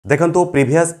देखंतु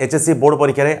previous HSC board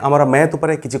परीक्षा रे हमर मैथ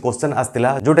ऊपर किछि क्वेश्चन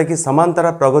आस्तिला जोटा कि समांतर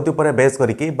प्रगति ऊपर बेस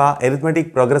करिकि बा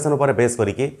अरिथमेटिक प्रोग्रेशन ऊपर बेस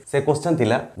करिकि से क्वेश्चन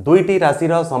थिला दुईटी राशि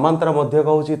रो समांतर मध्यक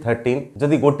होछि 13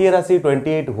 जदि गोटिए राशि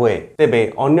 28 हुए तेबे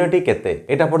अन्यटी केते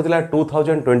एटा पड़तिला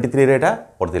 2023 रे एटा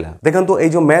पड़तिला। देखंतु ए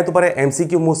जो मैथ ऊपर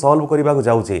एमसीक्यू मु सॉल्व करबा को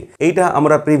जाउछि एटा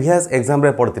हमर प्रीवियस एग्जाम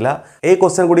रे पड़तिला। ए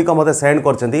क्वेश्चन गुडी को मते send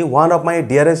करचंती one of my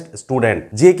dearest student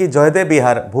जे कि जयदेव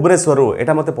बिहार भुवनेश्वर रो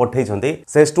एटा मते पठैछंती।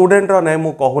 से स्टूडेंट रो नेम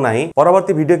मु नहीं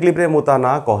परवर्ती वीडियो क्लिप रे मुता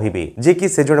ना कहिबी जे कि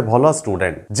से जने भलो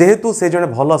स्टूडेंट जेहेतु से जने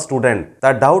भलो स्टूडेंट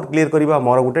ता डाउट क्लियर करबा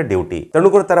मोर गुटे ड्यूटी तेनु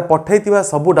कर तारा पठैतिबा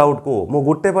सब डाउट को मु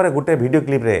गुटे पर गुटे वीडियो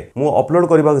क्लिप रे मु अपलोड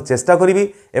करबा चेष्टा करिवि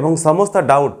एवं समस्त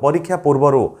डाउट परीक्षा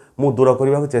पूर्वरु मु दूर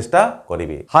करबा चेष्टा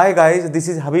करिवि। Hi guys, this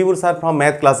is Habibur sir from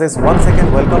math classes. Once again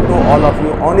welcome to all of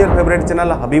you on your favourite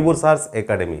channel Habibur sirs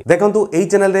academy. देखंतु एई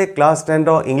चैनल रे क्लास 10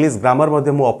 रो इंग्लिश ग्रामर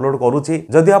मध्ये मु अपलोड करूची।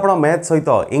 जदि आपण मैथ सहित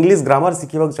इंग्लिश ग्रामर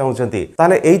सिखिबा चाहउछंती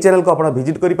ताले एई चैनल को आपण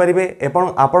विजिट करि परिबे एवं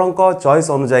आपणक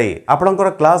चॉइस अनुसार आपणकर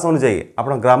क्लास अनुसार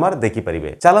आपण ग्रामर देखि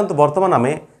परिबे। चलंतु वर्तमान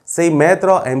आमे सेई मैथ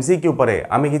रो एमसीक्यू परे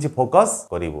आमे किछि फोकस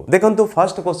करिवो। देखंतु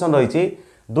फर्स्ट क्वेश्चन रहिछि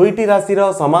दुईटी राशि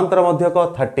रो समांतर मध्यक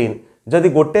 13 जदि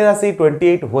गोटे राशि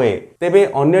 28 हुए तेबे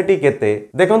अन्यटी केते।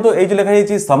 देखंतु ए जे लिखा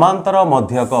हिछि समांतर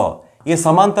मध्यक, ये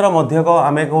समांतर मध्यक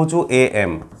आमे कहउछु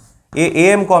am, ए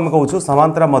am को आमे कहउछु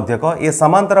समांतर मध्यक। ये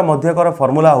समांतर मध्यक रो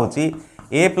फार्मूला होछि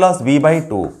a + b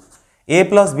 / 2। a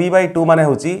 + b / 2 माने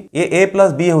होछि ए a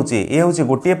 + b होछि ए होछि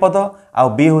गोटिए पद आ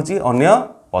b होछि अन्य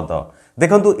पद।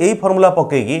 देखंतु एई फार्मूला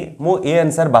पकेगी मु ए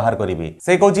आंसर बाहर करिवि।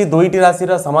 से कहउछि दुईटी राशि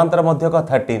रो समांतर मध्यक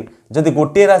 13 जदि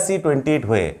गोटिए राशि 28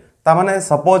 हुए ता माने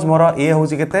सपोज मोर ए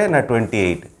होछि केते ना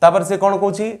 28 तापर से कोन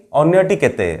कहउछि अन्यटी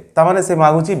केते ता माने से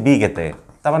मागुछि b केते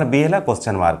ता माने b हैला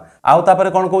क्वेश्चन मार्क। आउ तापर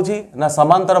कोन कहउछि ना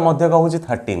समांतर मध्यक होछि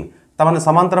 13 ता माने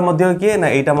समांतर मध्यक किए ना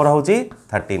एटा मोर होछि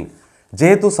 13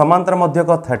 जेहेतु समांतर मध्यक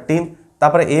 13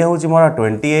 तापर ए होछि मोर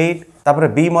 28 तापर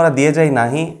b मोर दिए जाई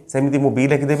नाही सेमिति मु b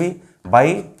लिखि देबी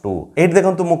बाई 2। एट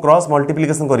देखंतु मु क्रॉस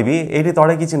मल्टीप्लिकेशन करबी एठी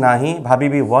तळे किछि नाही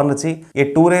भाबीबी 1 अछि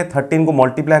ए 2 रे 13 को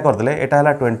मल्टीप्लाई कर देले एटा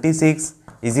हला 26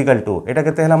 इजिकल टू एटा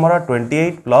केते हला मोर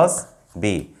 28 प्लस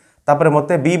b तापर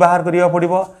मते b बाहर करिया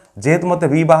पड़िबो। जेहेतु मते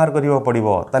b बाहर करिया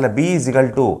पड़िबो ताले b इजिकल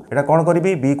टू एटा कोन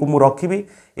करबी b को मु रखिबी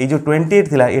ए जो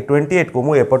 28 थिला ए 28 को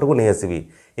मु एपट को नै आसीबी।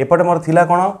 एपट मोर थिला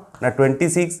कोन ना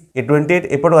 26 ए 28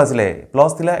 एपट आसिले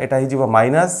प्लस थिला एटा हि जीवो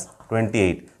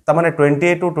 -28 ता माने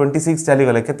 28 टू 26 चली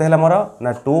गले केते हला मोर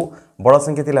ना 2 बड़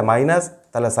संख्या थिला माइनस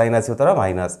ताले साइन आसी उतर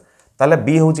माइनस ताले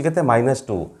b होची केते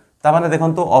 -2 ता माने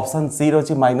देखंतु ऑप्शन सी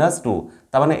रोची -2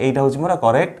 ता माने एटा होची मोर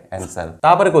करेक्ट आंसर।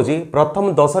 तापर कोची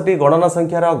प्रथम 10टी गणना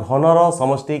संख्यार घनर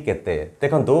समष्टि केते।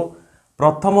 देखंतु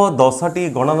प्रथम 10टी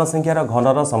गणना संख्यार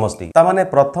घनर समष्टि ता माने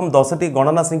प्रथम 10टी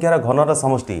गणना संख्यार घनर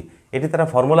समष्टि एटी तार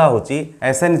फार्मूला होची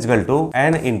Sn =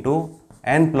 n *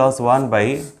 n +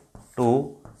 1/2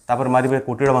 तापर मारिबे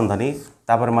कोटिड बंधनी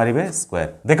तापर मारिबे स्क्वायर।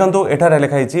 देखंतु एठारे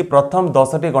लिखा हिची प्रथम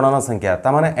 10टी गणना संख्या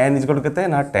ता माने n = केते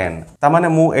ना 10 ता माने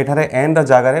मु एठारे n र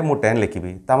जागा रे मु 10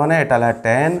 लिखिबी ता माने एटाला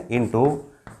 10 *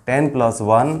 10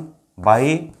 +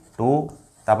 1/2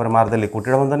 तापर मार देली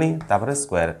कोटिड बंधनी तापर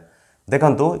स्क्वायर।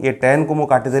 देखंतु ये 10 को मु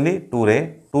काटि देली 2 रे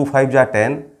 2 5 जा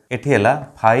 10 एठी हला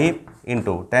 5 *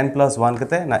 10 + 1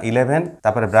 केते ना 11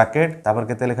 तापर ब्रैकेट तापर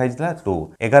केते लिखा हिचला 2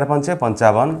 11 5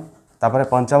 55 तापर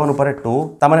 55 ऊपर 2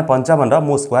 ता माने 55 रा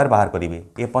मु स्क्वायर बाहर करिवि।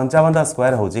 ये 55 रा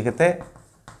स्क्वायर होची केते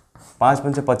 5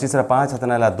 5 25 रा 5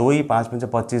 हतनाला 2 5 5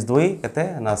 25 2 केते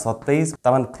ना 27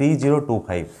 ता माने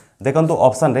 3025। देखंतु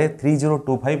ऑप्शन रे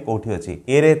 3025 कोठी अछि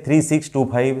ए रे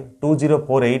 3625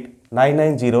 2048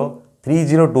 990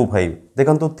 3025।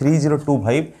 देखंतु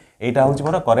 3025 एटा होची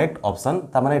मोर करेक्ट ऑप्शन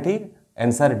ता माने एठी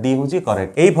आंसर डी होची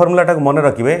करेक्ट। एई फार्मूला टाक मन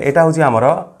रखिबे एटा होची हमर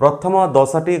प्रथम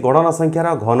 10टी गणना संख्यार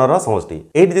घनर समष्टि।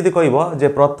 एठी जदि कहबो जे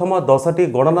प्रथम 10टी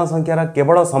गणना संख्यार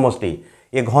केवल समष्टि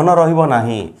ए घन रहिबो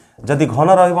नाही जदि घन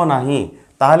रहिबो नाही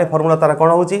ताहाले फार्मूला तार कोन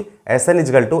होची Sn =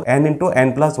 n *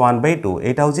 n + 1/2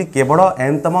 एटा होची केवल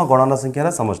n तम गणना संख्यार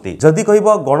समष्टि। जदि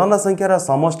कहबो गणना संख्यार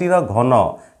समष्टिर घन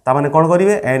ता माने कोन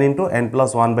करिवे n * n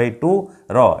 + 1/2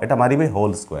 रो एटा मारिबे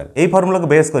होल स्क्वायर। एई फार्मूला को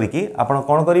बेस करिकि आपण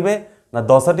कोन करिवे ना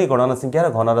 10टी गणना संख्यार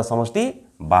घनर समष्टि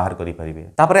बाहर करि परिबे।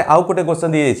 तापरे आउ कोटे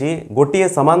क्वेश्चन दिए छि गोटिए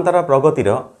समांतर प्रगतिर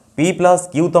p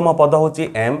 + q तम पद होछि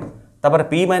m तापर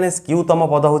p - q तम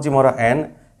पद होछि मोर n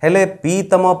हेले p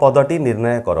तम पदटी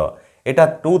निर्णय कर। एटा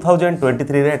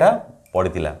 2023 रे एटा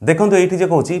पडितिला। देखंतु एठी जे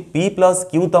कहूछि p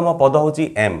 + q तम पद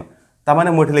होछि m ता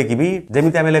माने मोठे लेखिबी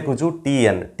जेमिति आमे लेखुछु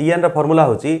tn रा फार्मूला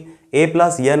होछि a +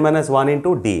 n - 1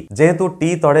 * d जेहेतु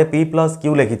t तळे p +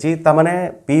 q लेखिछि ता माने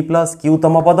p + q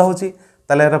तम पद होछि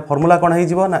ताले एरा फार्मूला कोन हे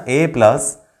जिवो ना a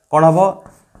 + कोन हबो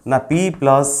ना p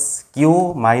 + q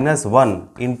 - 1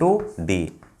 * d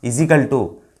is equal to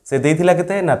से देथिला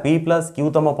केते ना p प्लस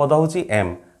q तम पद होची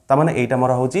m तामाने एटा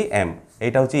मोर होची m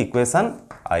एटा होची इक्वेशन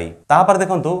i तापर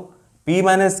देखंतु p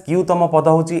माइनस q तम पद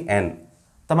होची n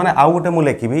तामाने आउ गोटे मु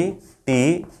लिखिबी t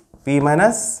p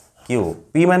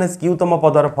माइनस q तम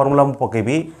पदर फॉर्मूला मु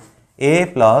पकेबी a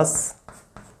plus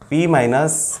p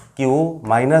minus q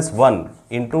minus 1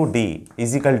 into d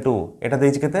is equal to एटा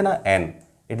देछि केते ना n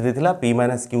एटा देथिला p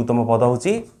माइनस q तम पद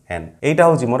होची n एटा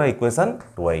होची मोर इक्वेशन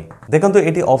 2i देखंतु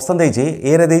एटी ऑप्शन देछि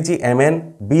a रे देछि mn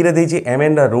b रे देछि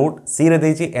mn रा रूट c रे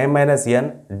देछि m माइनस n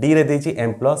d रे देछि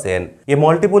m प्लस n ये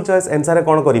मल्टीपल चॉइस आंसर रे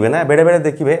कोन करिवे ना बेडे बेडे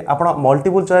देखिबे आपण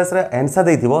मल्टीपल चॉइस रे आंसर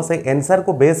देथिबो से आंसर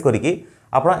को बेस करिकि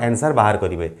आपण आंसर बाहर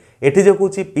करिवे एठी जो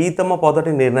कुछि p तम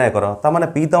पदटी निर्णय कर ता माने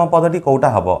p तम पदटी कोउटा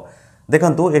हबो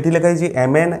देखंतु एठी लिखा छि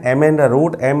mn रा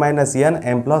root m minus n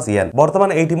m plus n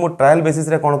वर्तमान एठी मु ट्रायल बेसिस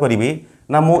रे कोन करिवि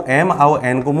ना मु m आउ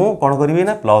n को मु कोन करिवि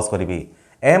ना प्लस करिवि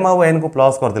m आउ n को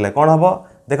प्लस कर देले कोन हबो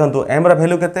देखंतु m रा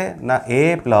वैल्यू केते ना a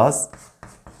plus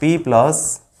p plus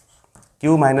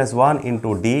q minus 1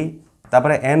 into d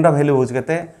तापर n रा वैल्यू होछ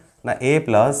केते ना a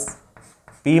plus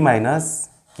p minus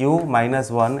q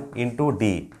minus 1 into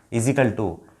d is equal to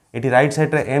एठी राइट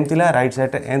साइड रे m थिला राइट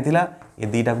साइड रे n थिला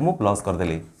ये दीटा को मु प्लस कर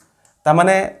देली ता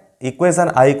माने इक्वेशन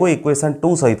i को इक्वेशन 2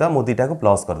 सहित मु दीटा को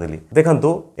प्लस कर देली देखंतु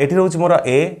एठी रहउछ मोर a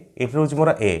एठी रहउछ मोर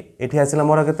a एठी आसिला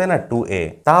मोर केते ना 2a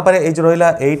तापर ए जो रहिला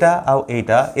एटा आउ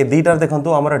एटा ए दीटा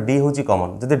देखंतु हमर d होची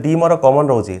कॉमन जदि d मोर कॉमन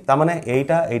रहउची ता माने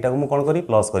एटा को मु कोन करी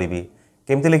प्लस करिवि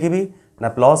केमति लिखिबि ना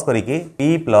plus करिकि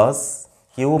p plus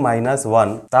q minus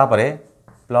 1 तापर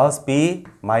plus p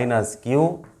minus q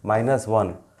minus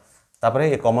 1 तापर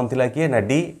ए कॉमन थिला कि ना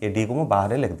d ए d को मु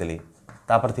बाहर लिख देली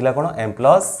तापर थिला कोन m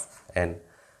प्लस n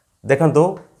देखंतु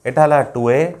एटा हला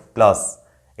 2a प्लस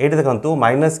एटी देखंतु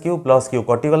माइनस q प्लस q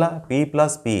कटि गला p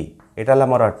प्लस p एटा हला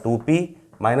मोर 2p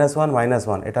माइनस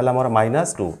 1 एटा हला मोर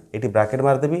माइनस 2 एटी ब्रैकेट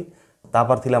मार देबी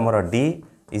तापर थिला मोर d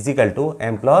is equal to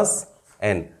m plus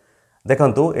n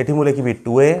देखंतु एटी मु लिखिबी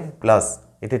 2a plus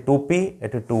eighty 2p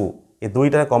eighty 2 ए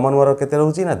दुईटा कॉमन मोर केते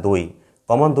रहउची ना 2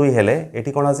 कॉमन 2 हेले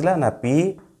एटी कोन आसिला ना p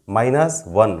माइनस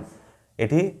 1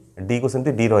 एटी d को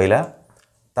सेमती d रहिला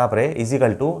तापरे is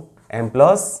equal to m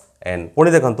plus n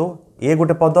पुणी देखंतु ए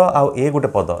गोटे पद आ ए गोटे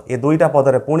पद ए दुईटा पद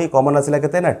रे पुणी कॉमन आसिला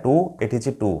केते ना 2 एठी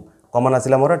छि 2 कॉमन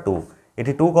आसिला मोर 2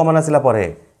 एठी 2 कॉमन आसिला परे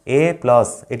a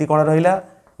प्लस एठी कोन रहिला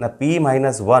ना p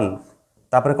माइनस 1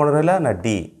 तापरे कोन रहिला ना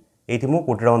d एठी मु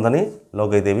कुटिडा बंधनी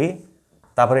लगै देबी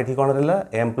तापरे एठी कोन रहिला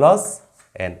m प्लस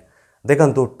n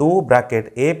देखंतु 2 bracket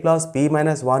a plus p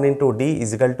minus 1 into d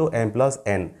is equal to m plus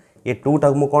n ये 2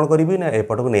 टाक मु कोन करबी ना ए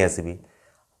पटको नै आसीबी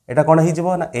एटा कोन हि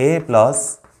जिवो ना a plus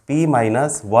p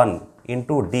minus 1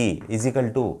 into d is equal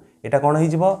to एटा कोन हि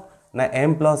जिवो ना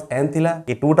m प्लस n थिला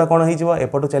ए 2 टा कोन हि जिवो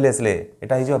एपटो चली आसले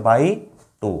एटा हि जिवो बाय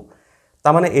 2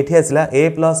 ता माने एठी आसला a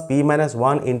plus p minus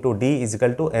 1 into d is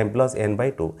equal to m plus n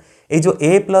bye 2 ए जो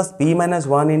a plus p minus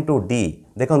 1 into d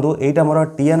देखंतु एटा मोर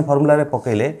tn फार्मूला रे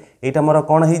पकेले एटा मोर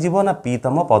कोन हि जिवो ना p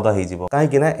तम पद हि जिवो काहे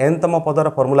कि ना n तम पदर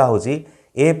फार्मूला होची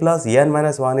a plus n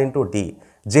minus 1 into d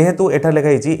जेहेतु एटा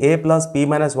लिखाई a plus p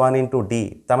minus 1 into d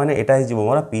तामाने एटा ही जीवो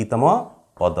मोर p तम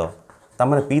पद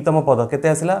तामाने p तम पद केते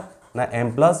आसिला ना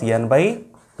m प्लस n बाय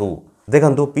 2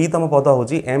 देखंतु p तम पद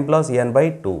होची m प्लस n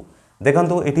बाय 2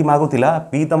 देखंतु एठी मागुतिला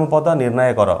p तम पद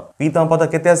निर्णय कर p तम पद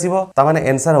केते आसीबो तामाने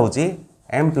आंसर होची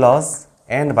m प्लस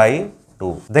n बाय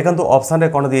 2 देखंतु ऑप्शन रे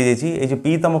कोन दिए जेची ए जो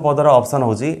p तम पदर ऑप्शन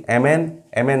होची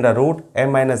mn रा root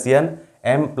m minus n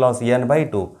m plus n bye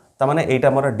 2 तामाने एटा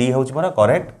मोर डी होची मोर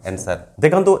करेक्ट आंसर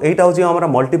देखंतु एटा होची हमर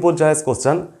मल्टीपल चॉइस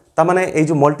क्वेश्चन तामाने ए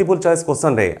जो मल्टीपल चॉइस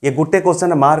क्वेश्चन रे ये गुटे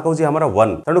क्वेश्चन मार्क होची हमर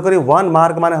 1 तणु करी 1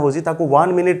 मार्क माने होची ताकू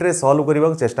 1 मिनिट रे सॉल्व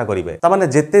करबाक चेष्टा करिवे तामाने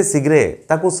जेते शीघ्र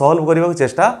ताकू सॉल्व करबाक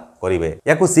चेष्टा करिवे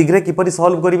याकू शीघ्र किपरि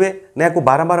सॉल्व करिवे ना याकू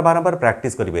बारंबार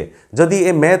प्रैक्टिस करिवे जदी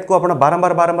ए मैथ को आपण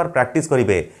बारंबार प्रैक्टिस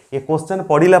करिवे ये क्वेश्चन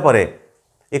पढिला परे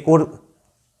ए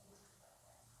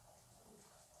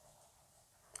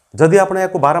जदि आपण या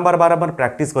बारंबार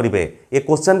प्रैक्टिस करेंगे ये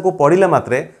क्वेश्चन को पढ़ला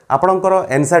मात्रे आपणकर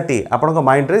आंसर टी आपण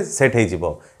माइंड रे सेट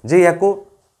हो जे या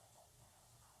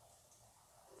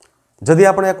जदि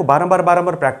आपण या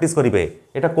बारंबार प्रैक्टिस करेंगे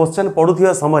एटा क्वेश्चन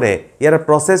पढ़ुवा समय यार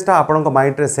प्रोसेसटा आपण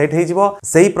माइंड रे सेट हो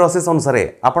सही प्रोसेस अनुसार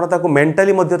आपण ताको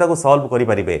मेंटली सॉल्व करि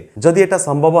परिबे जदि एटा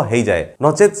संभव हो जाए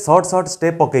नचेत शॉर्ट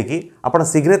स्टेप पकेकी आपण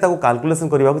शीघ्र ताको कैलकुलेशन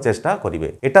करबा चेष्टा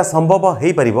करिवे एटा संभव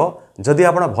हो परिबो जदि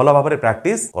आपण भल भाबरे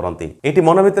प्रैक्टिस करंती एटी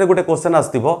मन भितर गोटे क्वेश्चन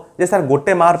आस्तिबो जे सर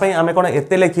गोटे मार्क पई आमे कोन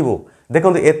एते लेखिबो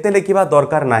देखंतु एते लेखिबा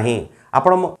दरकार नाही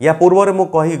आपण या पूर्व मु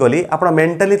कही गली आपण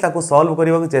मेंटली ताकू सॉल्व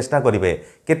करने को चेष्टा करेंगे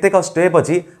केतेक स्टेप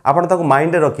अच्छी आपण ताकू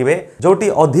माइंड रखिए जोटी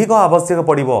अधिक आवश्यक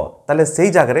पड़ो ताले से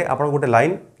जगह आप गोटे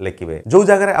लाइन लिखिए जो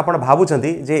जगह आप भावुंट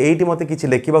जे एटी मते किछि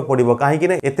लिखा पड़ो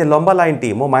कहीं एते लंबा लाइन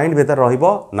टी मो माइंड भीतर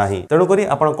रहिबो नाही तेणुक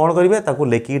आपण कौन करेंगे ताकू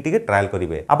लेखिकी टिके ट्रायल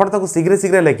करेंगे आपण ताकू शीघ्र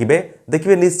शीघ्र लिखिए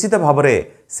देखिए निश्चित भाव में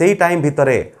से टाइम भितर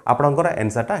आपणकर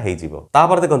आंसरटा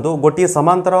होपर देखो गोटे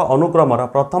समांतर अनुक्रमर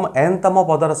प्रथम n तम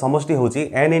पदर समष्टि हूँ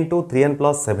n इंटू 3n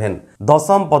 + 7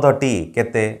 दशम पदटी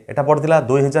केते एटा पड़ता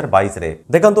 2022 रे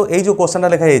देखो ये जो क्वेश्चन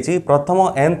लिखाई प्रथम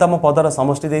n तम पदर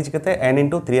समष्टि देछि केते n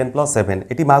इंटू 3n +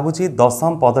 7 एटी मागुची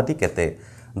दशम पदटी केते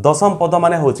दशम पद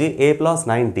माने होची a +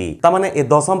 9t तामाने ए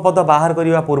दशम पद बाहर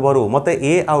करिवा पूर्वरु मते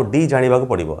a आउ d जानिबाकू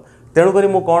पड़िबो तेणु करी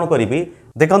मु कोन करिबी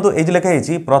देखंतु ए जे लिखा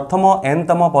हिची प्रथम n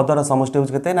तम पदर समष्टि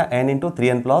होची केते ना n इंटू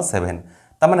 3n + 7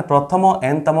 तामाने प्रथम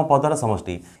n तम पदर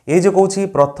समष्टि ए जे कहूची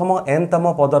प्रथम n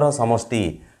तम पदर समष्टि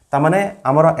तामाने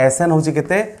हमर sn होची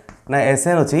केते ना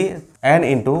sn होची n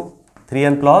इंटू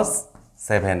 3n +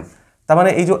 7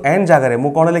 तामाने ए जो n जगह मु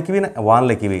कोन लिखिबी ना 1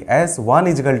 लिखिबी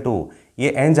s1 =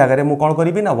 ये n जगह मु कोन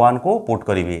करिबी ना 1 को पुट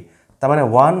करिबी तामाने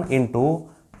 1 इंटू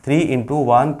 3 इंटू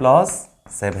 1 +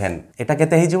 7 एटा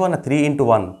केते ही जीवो ना 3 इंटू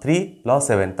 1 3 +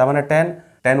 7 तामाने 10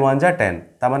 10 1 जा 10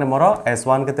 तामाने मोर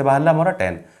s1 केते बाहरला मोर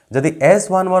 10 जदि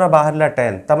s1 मोर बाहरला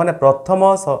 10 तामाने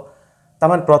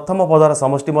प्रथम पदर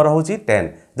समष्टि मोर होची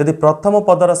 10 जदि प्रथम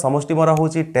पदर समष्टि मोर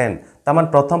होची 10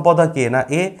 तामाने प्रथम पद किए ना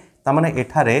a तामाने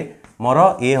एठारे मोर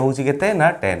a होची केते ना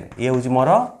 10 ए होची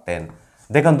मोर 10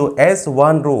 देखंतु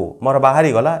s1 रु मोर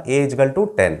बाहरी गला a =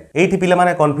 10 एठी पिले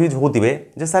माने कंफ्यूज होतिबे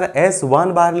जे सर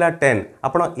s1 बाहरला 10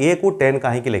 आपण a को 10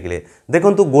 काहे कि लिखले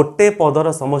देखंतु गोटे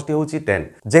पदर समष्टि होची 10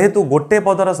 जेहेतु गोटे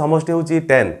पदर समष्टि होची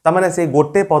 10 त माने से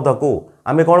गोटे पद को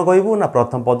आमे कोन कहिबु ना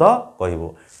प्रथम पद कहिबु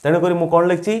तेणु करी मु कोन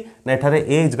लिखछि ना एठारे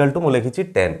a = मु लिखिछि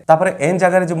 10 तापर n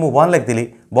जगह जे मु 1 लिखतिली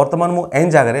वर्तमान मु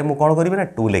n जगह मु कोन करिबि ना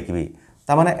 2 लिखिबि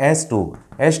त माने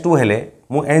s2 हेले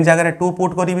मु n जगह 2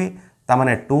 पुट करिबि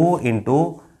तामाने 2 इंटू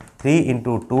 3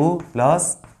 इंटू 2 +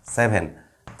 7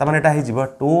 तामाने एटा ही जीवो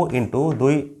 2 इंटू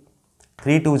 2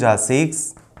 3 2 जा 6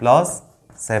 +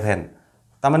 7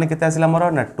 तामाने केते आसिला मोर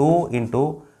ना 2 इंटू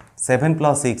 7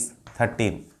 + 6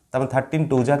 13 तामाने 13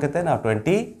 2 जा केते ना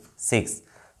 26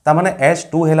 तामाने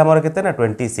s2 हेला मोर केते ना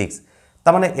 26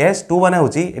 तामाने s2 माने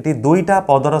होची एटी दुईटा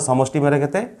पदर समष्टि मेरे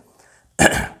केते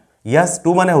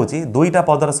s2 माने होची दुईटा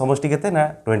पदर समष्टि केते ना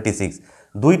 26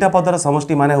 दुईटा पदर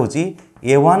समष्टि माने होची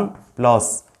a1 +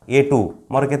 a2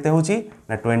 मोर केते होची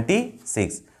ना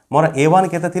 26 मोर a1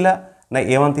 केते थिला ना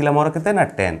a1 थिला मोर केते ना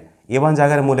 10 a1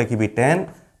 जगह मु लिखिबी 10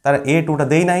 तार a2 टा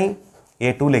देई नाही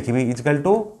a2 लिखिबी =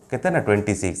 केते ना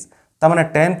 26 त माने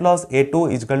 10 + a2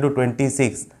 =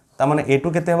 26 त माने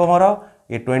a2 केते हो मोर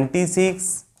ये 26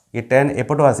 ये 10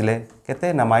 एपटो आसिले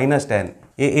केते ना -10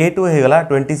 ये a2 हे गला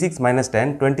 26 -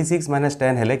 10 26 -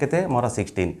 10 हेले केते मोर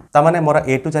 16 ता माने मोर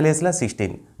a2 चली आसिला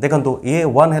 16 देखंतु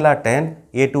a1 हेला 10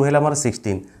 a2 हेला मोर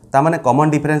 16 ता माने कॉमन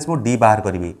डिफरेंस मु d बाहर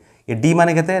करबी ये d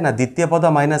माने केते ना द्वितीय पद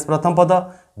माइनस प्रथम पद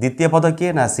द्वितीय पद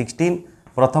किए ना 16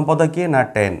 प्रथम पद किए ना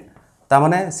 10 ता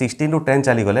माने 16 * 10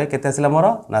 चली गले केते आसिला मोर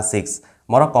ना 6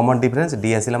 मोर कॉमन डिफरेंस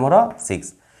d आसिला मोर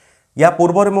 6 या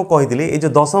पूर्व रे मु कहिदिली ए जो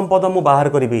दशम पद मु बाहर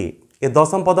करबी ए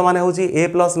दशम पद माने होची a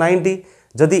 + 90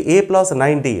 जदि a +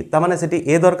 90 ता माने सेठी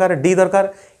a दरकार d दरकार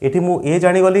एठी मु a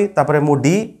जानि गली तापरे मु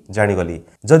d जानि गली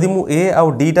जदि मु a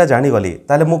आउ d टा जानि गली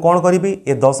ताले मु कोन करिबी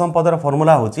ए दशम पदर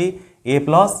फार्मूला होची a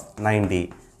 + 90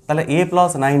 ताले a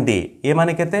 + 90 a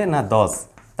माने केते ना 10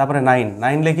 तापरे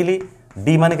 9 लिखिली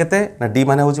d माने केते ना d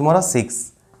माने होची मोर 6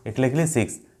 एठी लिखिली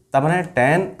 6 ता माने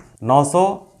 10 900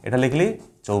 एटा लिखिली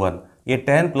 54 ये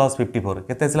 10 + 54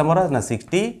 केते आसिला मोर ना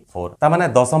 64 ता माने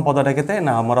दशम पदटा केते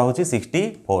ना हमर होची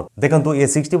 64 देखंतु ये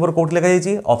 64 कोट लगा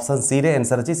जायछि ऑप्शन सी रे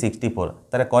आंसर अछि 64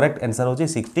 तारे करेक्ट आंसर होची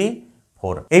 64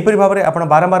 एही परि भाबरे आपण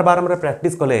बारंबार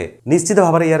प्रैक्टिस कले निश्चित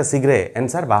भाबरे यार शीघ्र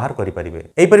आंसर बाहर करि परिबे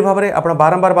एही परि भाबरे आपण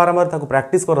बारंबार ताकू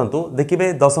प्रैक्टिस करंतु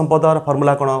देखिबे दशम पदर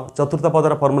फार्मूला कोन चतुर्थ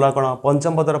पदर फार्मूला कोन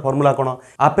पंचम पदर फार्मूला कोन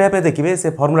आपे आपे देखिबे से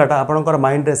फार्मूलाटा आपणकर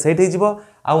माइंड रे सेट हे जिवो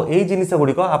आउ एई जिनिस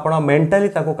गुडी को आपण मेंटली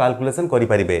ताको कैलकुलेशन करि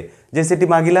परिबे जे सेठी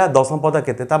मागिला दशम पद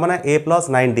केते ता माने a +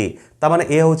 90 ता माने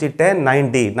a होची 10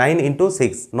 90 9 *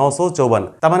 6 954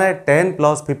 ता माने 10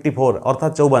 + 54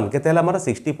 अर्थात 54 केते हला हमर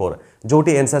 64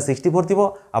 जोटी आंसर 64 थिबो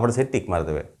आपण से टिक मार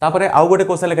देबे तापरे आउ गोटे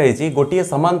क्वेश्चन लिखा हिची गोटिए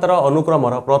समांतर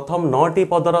अनुक्रमर प्रथम 9टी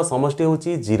पदर समष्टि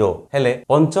होची 0 हेले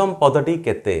पंचम पदटी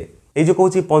केते ए जो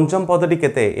कहूची पंचम पदटी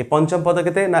केते ए पंचम पद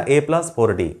केते ना a +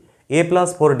 4d a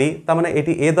 + 4d ता माने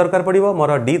एटी a दरकार पड़िबो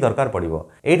मोर d दरकार पड़िबो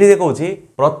एटी देखौची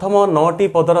प्रथम 9टी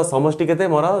पदर समष्टि केते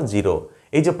मोर 0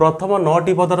 ए जो प्रथम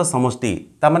 9टी पदर समष्टि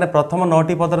ता माने प्रथम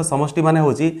 9टी पदर समष्टि माने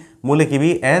होची मु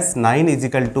लिखिबी s9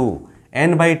 =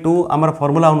 n/2 आमर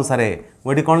फॉर्मूला अनुसार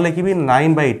मुझे कौन लिखी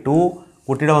 9/2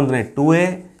 कोटिटा बंधन 2a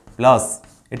प्लस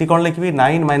ये कौन लिखी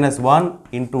 9 - 1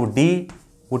 इंटू d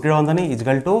कोटिटा बंधन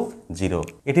इजिकल टू 0।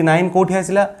 ये 9 कौटी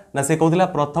आसला ना से कहला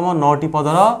प्रथम 9टी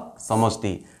पदर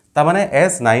समष्टि ताने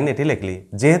S9 ये लिखली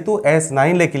जेहेतु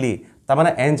S9 लिखली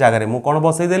ताने n जगह मुझे कौन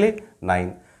बसईदेली 9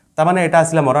 ताने यहाँ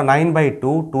आसला मोर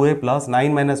 9/2 2a plus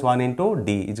 9 - 1 into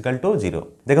d is equal to 0।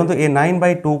 देखो ये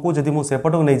 9/2 को जब मुझे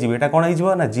सेपटू नहीं जी कौन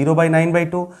हो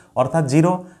 0/9/2 अर्थात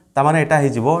 0 ताने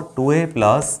यहाँ 2a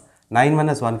प्लस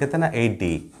 9 - 1 के 8d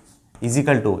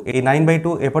इजिकल टू ये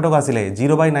 9/2 एपटक आसिले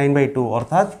 0/9/2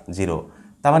 अर्थात 0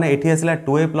 ताने ये आसला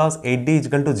 2a plus 8d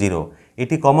is equal to 0।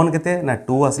 ये कमन के ना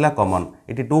 2 आसला कमन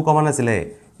ये 2 कमन आसिले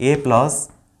a प्लस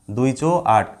 2 ×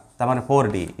 8 ताने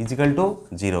 4d इजिकल टू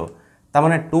 0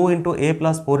 ताने 2 × a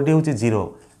प्लस 4d हूँ 0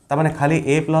 ताने खाली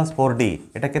a प्लस 4d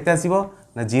यहाँ केते आसिबो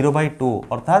ना 0/2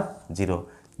 अर्थात 0।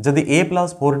 जदि a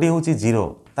प्लस 4d हूँ 0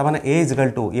 ताने a इजिकल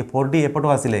टू ये 4d एपटू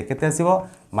आसिले केते आसिबो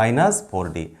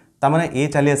 -4d ताने ए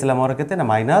चली आसला मोर केते ना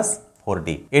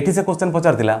 -4d। एठी से क्वेश्चन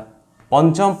पचारथिला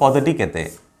पंचम पदटी केते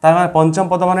ताने पंचम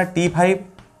पद माने t5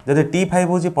 जदि t5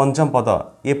 होची पंचम पद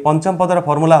ये पंचम पदर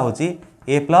फॉर्मूला होची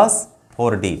a plus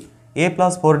 4d a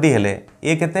plus 4d हेले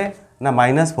a केते ना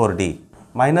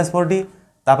 -4d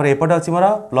तापर एपटे अछि मोर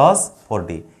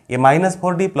 +4d ये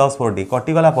 -4d +4d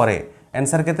कटि गला परे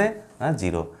आंसर केते ना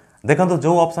 0। देखो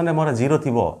जो ऑप्शन में मोर 0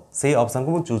 थी से ऑप्शन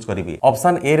को चूज करी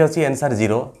ऑप्शन ए रे अछि आंसर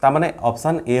 0 तामाने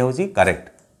ऑप्शन ए होची करेक्ट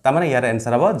तामाने यार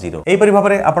आंसर हम 0। एपरि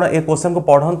भाबरे आपण ए क्वेश्चन को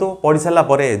पढंतु पढि साला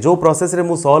परे जो प्रोसेस रे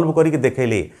मु सॉल्व करिक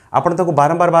देखैली आपण ताको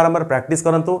बारंबार प्रैक्टिस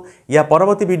करंतु या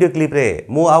परवर्ती वीडियो क्लिप रे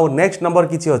मु आउ नेक्स्ट नंबर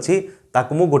किछि अछि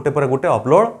ताकु मु गोटे पर गोटे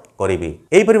अपलोड करिवि।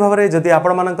 एपरि भाबरे जदि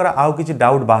आपण मानकर आउ किछि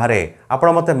डाउट बाहरे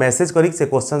आपण मते मेसेज करिक से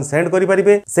क्वेश्चन सेंड करि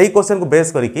परिबे सेही क्वेश्चन को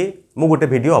बेस करिकि मु गोटे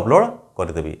वीडियो अपलोड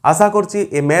करदेवी। आशा करछि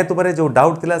ए मैथ उपरे जो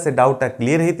डाउट थिला से डाउटा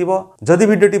क्लियर हेतिबो। जदि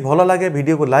वीडियोटी भलो लागे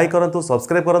वीडियो को लाइक करंतु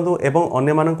सब्सक्राइब करंतु एवं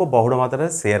अन्य माननको बहुड़ मात्रा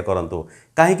शेयर करंतु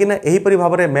काहेकि ना एही परि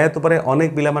भाबरे मैथ उपरे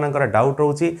अनेक पिला मानकर डाउट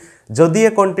रहउछि जदि ए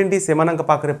कंटेंट सेमानक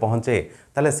पाखरे पहुंचे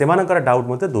ताले सेमानकर डाउट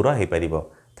मते दूर हे परिबो।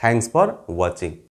 Thanks for watching.